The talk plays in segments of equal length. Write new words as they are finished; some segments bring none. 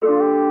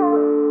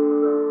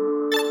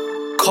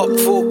Cop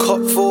 4,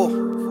 cop 4.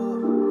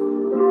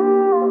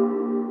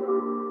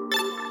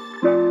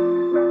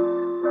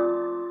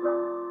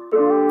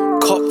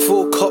 Cop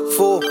 4, cop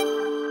 4.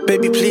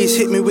 Baby, please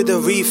hit me with a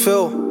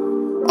refill.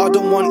 I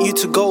don't want you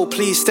to go,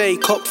 please stay.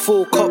 Cop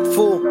 4, cop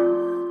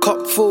 4.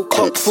 Cop 4,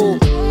 cop 4.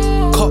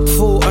 Cop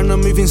 4 and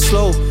I'm moving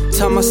slow.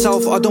 Tell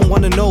myself I don't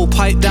wanna know.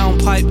 Pipe down,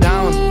 pipe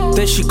down.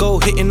 There she go,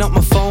 hitting up my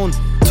phone.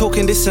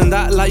 Talking this and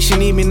that like she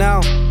need me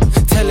now.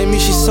 Telling me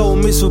she's so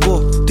miserable.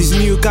 These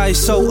new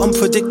guys so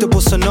unpredictable.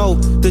 So no,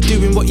 they're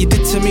doing what you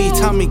did to me.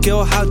 Tell me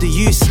girl, how do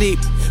you sleep?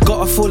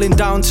 Got her falling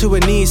down to her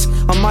knees.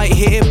 I might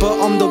hit it but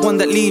I'm the one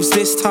that leaves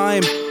this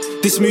time.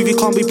 This movie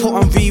can't be put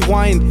on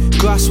rewind.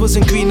 Grass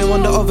wasn't greener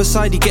on the other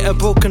side. You get a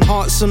broken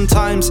heart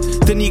sometimes,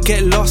 then you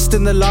get lost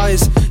in the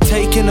lies.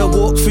 Taking a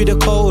walk through the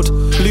cold,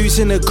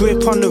 losing a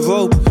grip on the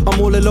rope. I'm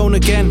all alone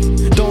again,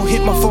 don't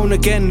hit my phone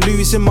again.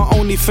 Losing my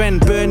only friend,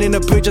 burning a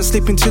bridge. I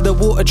slip into the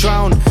water,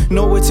 drown.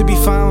 Nowhere to be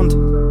found,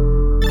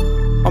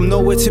 I'm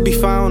nowhere to be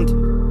found.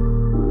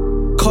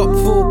 Cop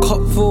 4,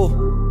 cop 4.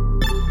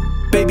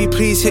 Baby,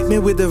 please hit me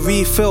with a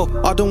refill.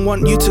 I don't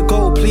want you to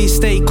go, please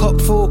stay.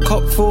 Cop 4,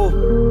 cop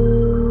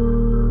 4.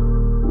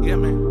 Yeah,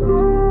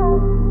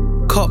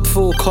 man. Cop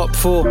 4, cop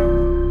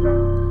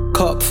 4.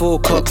 Cop 4,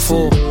 cop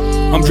 4.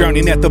 I'm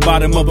drowning at the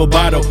bottom of a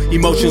bottle.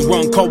 Emotions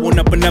run cold when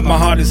up and up, my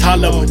heart is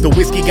hollow. The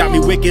whiskey got me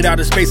wicked out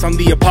of space on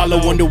the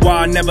Apollo. Wonder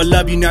why I never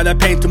love you, now that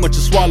pain too much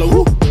to swallow.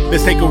 Woo.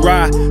 Let's take a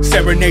ride,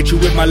 serenade you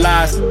with my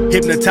lies.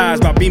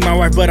 Hypnotized by being my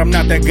wife, but I'm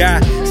not that guy.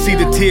 See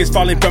the tears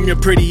falling from your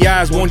pretty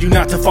eyes. Warned you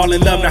not to fall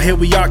in love, now here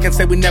we are, can't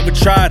say we never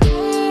tried.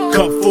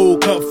 Cup full,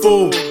 cup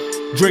full.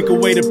 Drink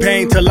away the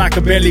pain till I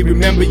can barely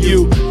remember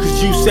you.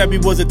 Cause you said we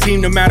was a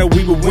team no matter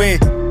we would win.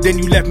 Then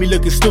you left me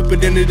looking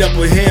stupid, ended up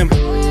with him.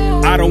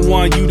 I don't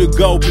want you to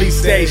go, please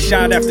stay.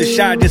 Shot after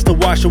shot just to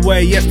wash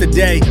away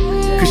yesterday.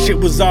 Cause shit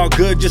was all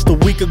good just a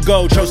week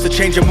ago. Chose to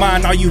change your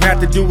mind, all you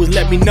had to do was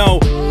let me know.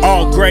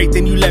 All great,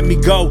 then you let me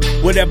go.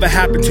 Whatever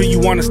happened to you,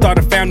 wanna start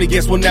a family,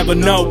 guess we'll never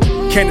know.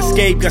 Can't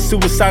escape, got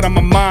suicide on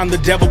my mind. The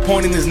devil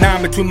pointing his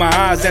nine between my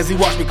eyes as he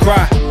watched me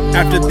cry.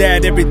 After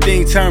that,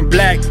 everything turned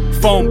black.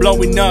 Phone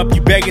blowing up,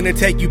 you begging to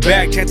take you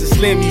back. Chances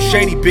slim, you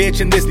shady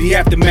bitch, and this the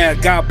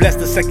aftermath. God bless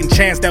the second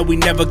chance that we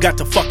never got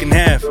to fucking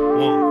have.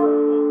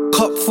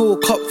 Cop 4,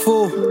 cop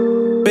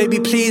 4. Baby,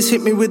 please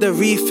hit me with a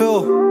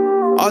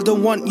refill. I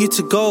don't want you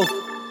to go,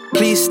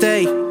 please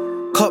stay.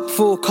 Cop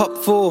 4, cop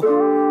 4.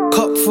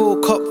 Cop 4,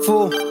 cop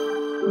 4.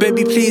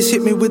 Baby, please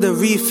hit me with a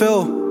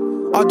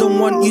refill. I don't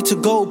want you to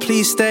go,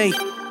 please stay.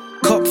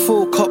 Cop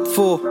 4, cop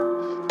 4.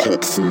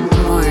 Cop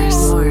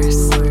 4.